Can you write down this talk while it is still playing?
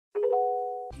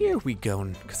Here we go.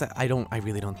 Because I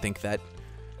really don't think that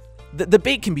the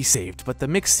bait can be saved, but the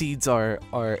mixed seeds are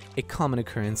a common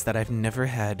occurrence that I've never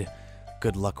had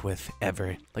good luck with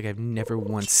ever. Like I've never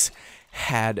once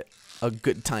had a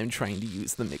good time trying to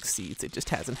use the mixed seeds. It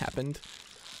just hasn't happened.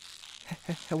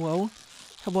 Hello?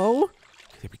 Hello?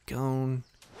 There we go.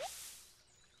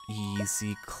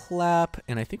 Easy clap.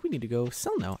 And I think we need to go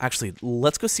sell now. Actually,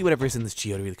 let's go see whatever's in this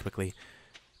geode really quickly.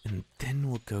 And then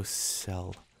we'll go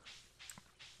sell.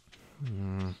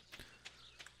 Hi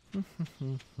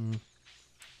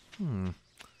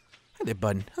there,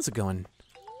 bud. How's it going?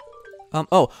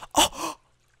 Oh!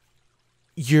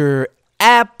 You're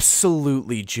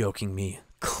absolutely joking me.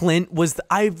 Clint was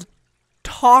I've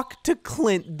talked to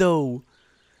Clint though.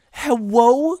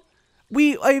 Hello?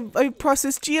 I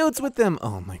processed geodes with them.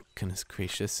 Oh my goodness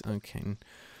gracious. Okay.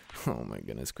 Oh my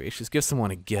goodness gracious. Give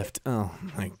someone a gift. Oh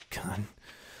my god.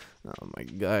 Oh my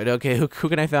god. Okay, who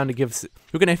can I find to give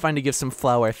some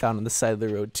flour I found on the side of the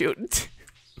road too?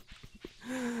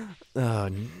 Oh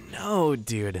no,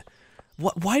 dude.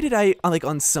 Why did I, like,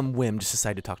 on some whim just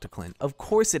decide to talk to Clint? Of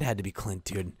course it had to be Clint,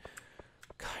 dude.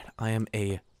 God, I am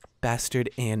a bastard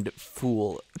and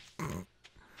fool. Oh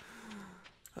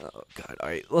god. All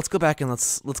right, let's go back and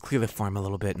let's clear the farm a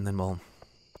little bit, and then we'll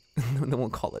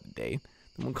call it a day.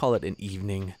 Then we'll call it an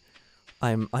evening.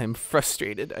 I'm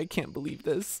frustrated. I can't believe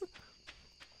this.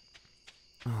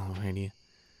 Alrighty.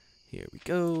 Here we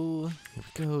go. Here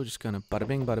we go. Just gonna bada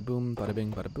bing, bada boom, bada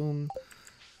bing, bada boom.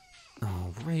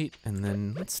 Alright, and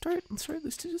then let's start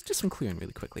just some clearing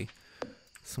really quickly.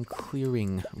 Some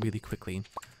clearing really quickly.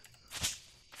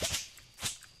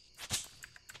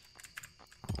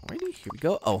 Alrighty, here we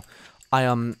go. Oh,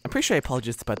 I'm pretty sure I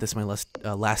apologized about this in my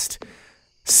last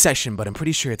session, but I'm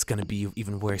pretty sure it's gonna be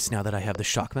even worse now that I have the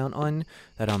shock mount on.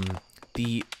 That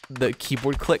the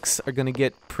keyboard clicks are gonna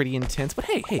get pretty intense. But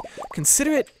hey,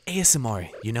 consider it ASMR.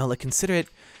 You know, like consider it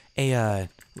a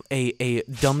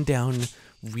dumbed down,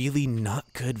 really not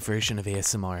good version of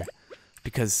ASMR.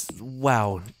 Because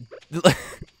wow,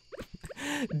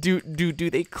 do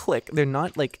they click? They're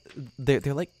not like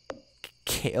they're like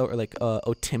kale or like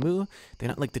Otimu. They're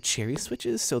not like the cherry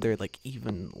switches, so they're like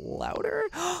even louder.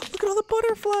 Look at all the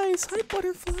butterflies! Hi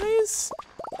butterflies!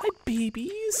 Hi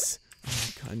babies!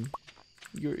 Oh my god,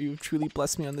 you've truly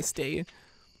blessed me on this day.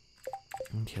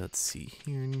 Okay, let's see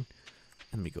here, and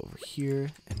let me go over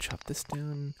here and chop this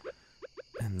down,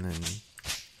 and then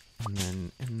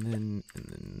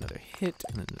another hit,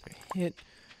 and another hit,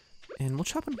 and we'll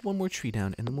chop one more tree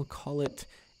down, and then we'll call it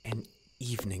an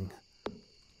evening.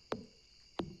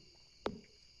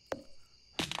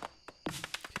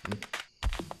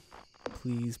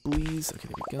 Please, please. Okay,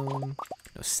 there we go. No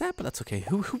sap, but that's okay.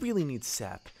 Who really needs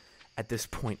sap at this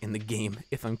point in the game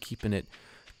if I'm keeping it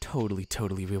totally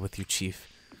real with you, Chief?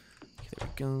 Okay, there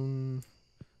we go.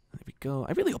 There we go.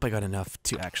 I really hope I got enough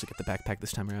to actually get the backpack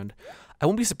this time around. I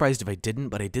won't be surprised if I didn't,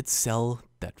 but I did sell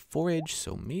that forage,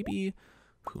 so maybe,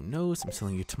 who knows? I'm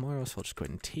selling you tomorrow, so I'll just go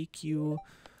ahead and take you.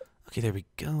 Okay, there we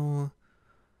go.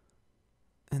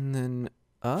 And then,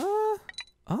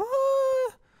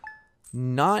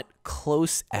 not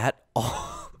close at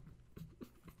all.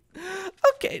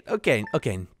 Okay.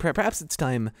 Perhaps it's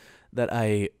time that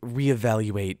I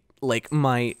reevaluate, like,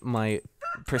 my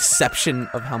perception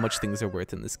of how much things are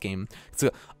worth in this game.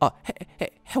 So,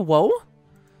 hello,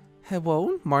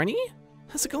 Marnie,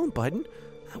 how's it going, bud?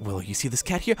 Willow, you see this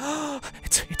cat here?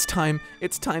 It's time.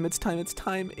 And the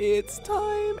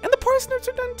parsnips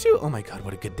are done too. Oh my god,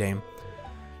 what a good day. To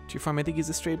your farm, I think he's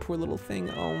a stray poor little thing.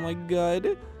 Oh my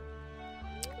god.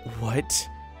 What?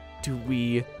 Do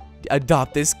we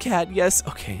adopt this cat? Yes.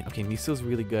 Okay, Miso's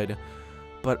really good.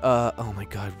 But, oh my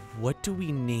god, what do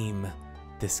we name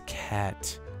this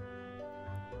cat?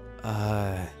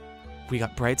 We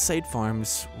got Brightside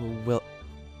Farms.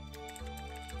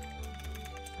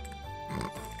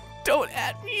 Don't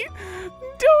at me!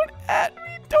 Don't!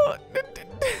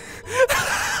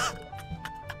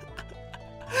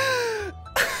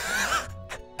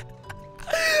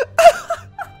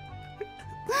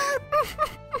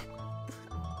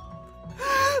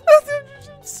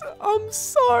 I'm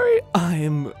sorry.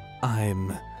 I'm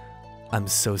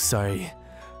so sorry.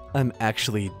 I'm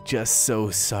actually just so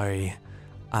sorry.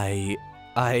 I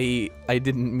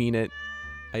didn't mean it.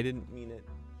 I didn't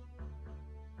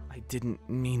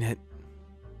mean it.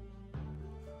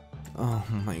 Oh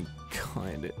my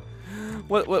god.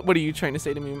 What are you trying to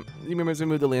say to me? You remember to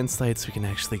remove the landslide so we can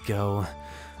actually go.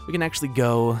 We can actually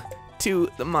go to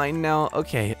the mine now.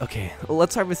 Okay. Well,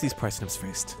 let's harvest these parsnips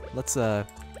first. Let's get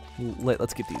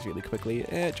these really quickly.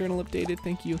 Journal updated.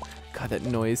 Thank you. God, that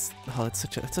noise. Oh, that's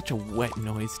such a wet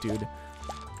noise, dude.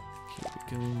 Here we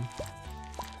we go.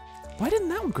 Why didn't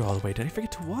that one grow all the way? Did I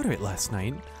forget to water it last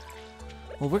night?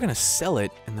 Well, we're gonna sell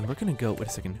it, and then we're gonna go. Wait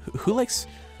a second. Who likes?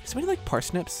 Does somebody like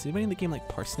parsnips? Does anybody in the game like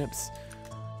parsnips?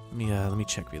 Let me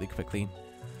check really quickly.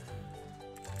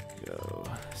 Go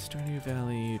Stardew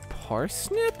Valley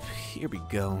parsnip. Here we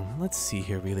go. Let's see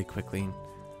here really quickly.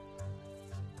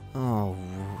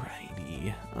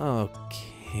 Alrighty.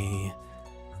 Okay.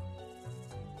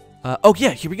 Oh yeah,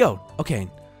 here we go. Okay.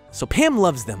 So Pam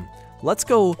loves them. Let's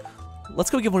go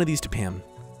give one of these to Pam.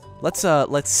 Let's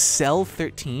sell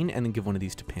 13 and then give one of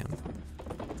these to Pam.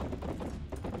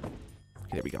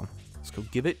 Okay, there we go. Let's go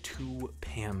give it to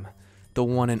Pam. The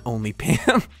one and only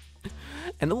Pam.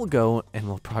 And then we'll go and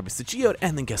we'll harvest the geode,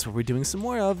 and then guess what we're doing some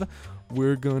more of?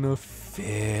 We're gonna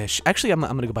fish. Actually, I'm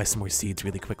gonna go buy some more seeds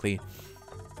really quickly.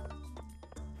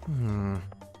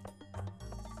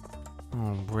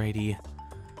 Alrighty.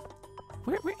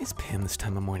 Where is Pam this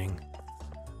time of morning?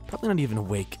 Probably not even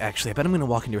awake, actually. I bet I'm gonna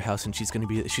walk into her house and she's gonna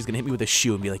hit me with a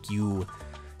shoe and be like, "You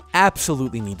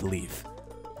absolutely need to leave."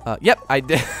 Yep, I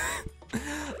did.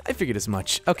 I figured as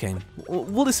much. Okay,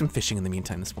 we'll do some fishing in the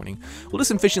meantime this morning. We'll do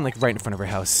some fishing like right in front of her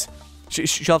house.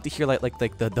 She'll have to hear like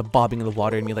the bobbing of the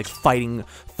water and me like fighting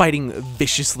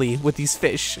viciously with these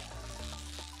fish.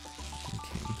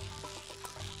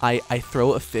 Okay. I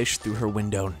throw a fish through her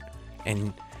window,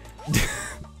 and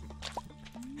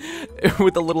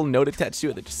with a little note attached to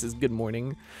it that just says "Good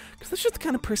morning," because that's just the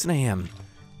kind of person I am.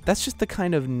 That's just the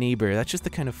kind of neighbor. That's just the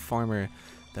kind of farmer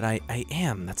that I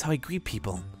am. That's how I greet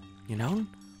people. You know?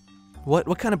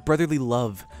 What kind of brotherly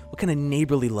love, what kind of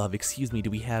neighborly love, excuse me, do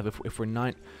we have if we're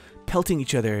not pelting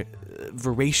each other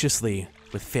voraciously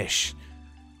with fish?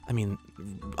 I mean,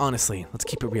 honestly, let's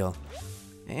keep it real.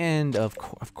 And of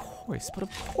course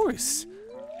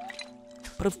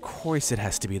it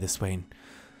has to be this way.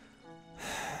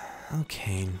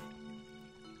 Okay.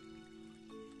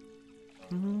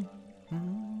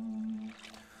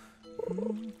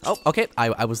 Oh, okay.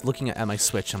 I was looking at my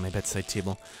Switch on my bedside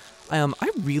table. I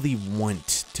really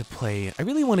want to play. I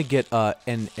really want to get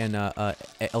an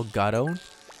Elgato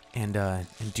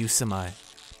and do some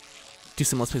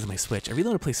Let's Plays on my Switch. I really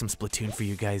want to play some Splatoon for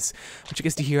you guys. I want you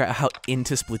guys to hear how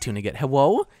into Splatoon I get.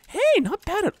 Hello? Hey, not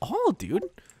bad at all, dude.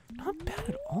 Not bad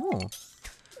at all.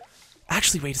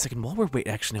 Actually, wait a second. While we're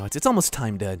waiting, actually no, it's almost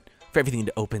time for everything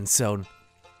to open. So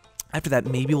after that,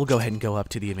 maybe we'll go ahead and go up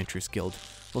to the Adventurers Guild.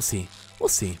 We'll see. We'll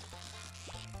see.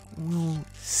 We'll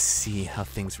see how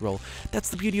things roll. That's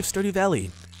the beauty of Stardew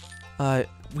Valley.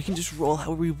 We can just roll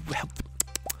however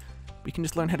we can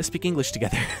just learn how to speak English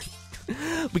together.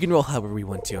 We can roll however we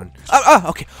want to.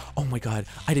 Okay. Oh my God,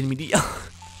 I didn't mean to yell.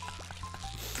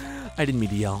 I didn't mean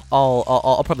to yell.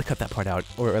 I'll probably cut that part out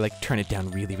or like turn it down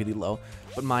really, really low.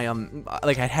 But my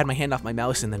like I had my hand off my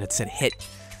mouse and then it said hit.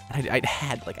 And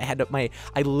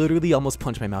I literally almost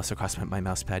punched my mouse across my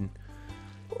mouse pad.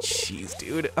 Jeez,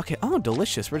 dude. Okay, oh,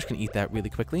 delicious. We're just gonna eat that really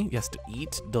quickly. Yes, to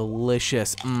eat.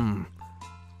 Delicious.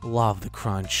 Love the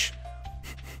crunch.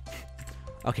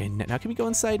 Okay, now can we go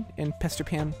inside and pester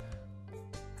Pam?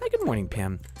 Hi, good morning,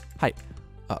 Pam. Hi.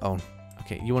 Uh-oh.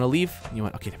 Okay, you wanna leave?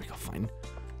 Okay, there we go, fine.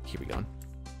 Here we go.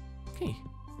 Okay.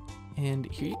 And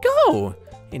here you go.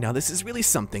 Hey, now this is really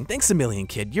something. Thanks a million,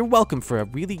 kid. You're welcome for a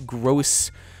really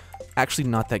gross, actually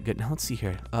not that good. Now, let's see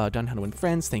here. Done how to win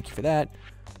friends. Thank you for that.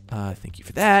 Thank you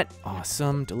for that.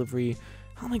 Awesome. Delivery.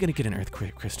 How am I gonna get an earth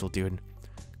crystal, dude?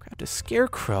 Craft a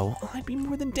scarecrow. Oh, I'd be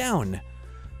more than down.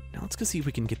 Now let's go see if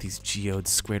we can get these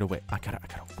geodes squared away. I gotta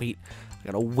wait. I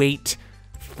gotta wait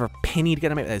for Penny to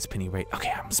get on my. That's Penny, right? Okay,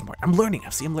 I'm smart. I'm learning.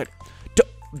 I'm learning.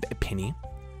 Penny.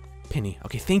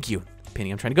 Okay, thank you,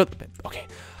 Penny. I'm trying to go. Okay,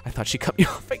 I thought she cut me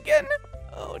off again.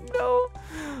 Oh no.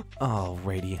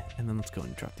 Alrighty, and then let's go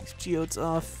and drop these geodes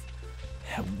off.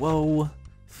 Hello.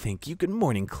 Thank you. Good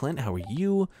morning, Clint. How are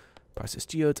you? Process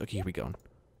geodes. Okay, here we go.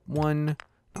 One.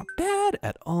 Not bad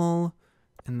at all.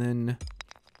 And then,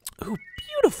 ooh,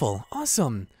 beautiful.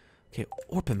 Awesome. Okay,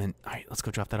 orpiment. All right, let's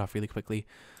go drop that off really quickly.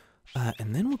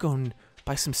 And then we'll go and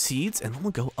buy some seeds, and then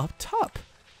we'll go up top.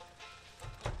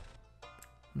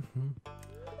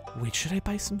 Wait, should I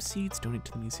buy some seeds? Donate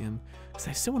to the museum. Because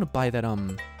I still want to buy that, I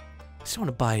still want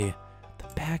to buy the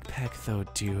backpack, though,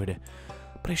 dude.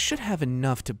 But I should have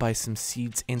enough to buy some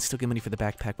seeds and still get money for the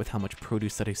backpack with how much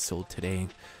produce that I sold today.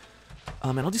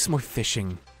 And I'll do some more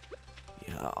fishing.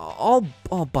 Yeah, I'll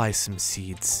buy some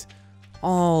seeds.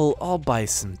 I'll buy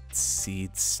some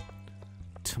seeds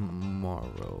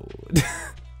tomorrow.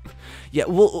 Yeah,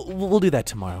 we'll do that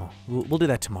tomorrow. We'll do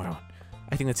that tomorrow.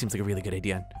 I think that seems like a really good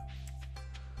idea.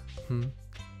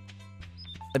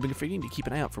 I've been forgetting to keep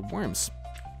an eye out for worms.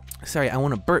 Sorry, I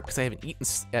want to burp because I haven't eaten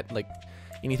at like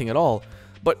anything at all.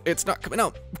 but it's not coming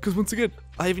out because once again,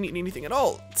 I haven't eaten anything at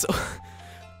all. So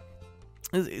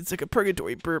it's like a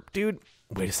purgatory burp, dude.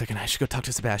 Wait a second, I should go talk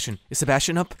to Sebastian. Is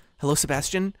Sebastian up? Hello,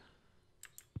 Sebastian?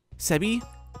 Sebi?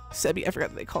 Sebi, I forgot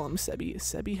that they call him Sebi.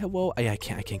 Sebi, hello? I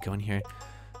can't go in here.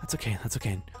 That's okay, that's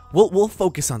okay. We'll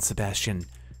focus on Sebastian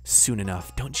soon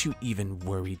enough. Don't you even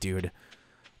worry, dude.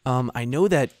 I know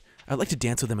that I'd like to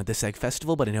dance with him at this egg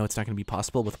festival, but I know it's not going to be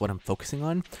possible with what I'm focusing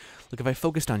on. Look, if I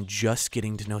focused on just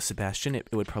getting to know Sebastian, it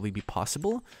would probably be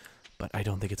possible, but I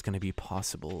don't think it's going to be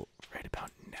possible right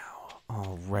about now.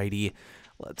 Alrighty,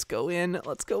 let's go in.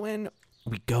 Let's go in.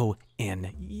 We go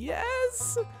in.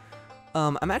 Yes.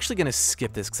 I'm actually going to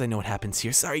skip this because I know what happens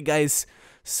here. Sorry, guys.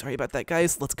 Sorry about that,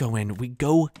 guys. Let's go in. We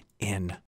go in.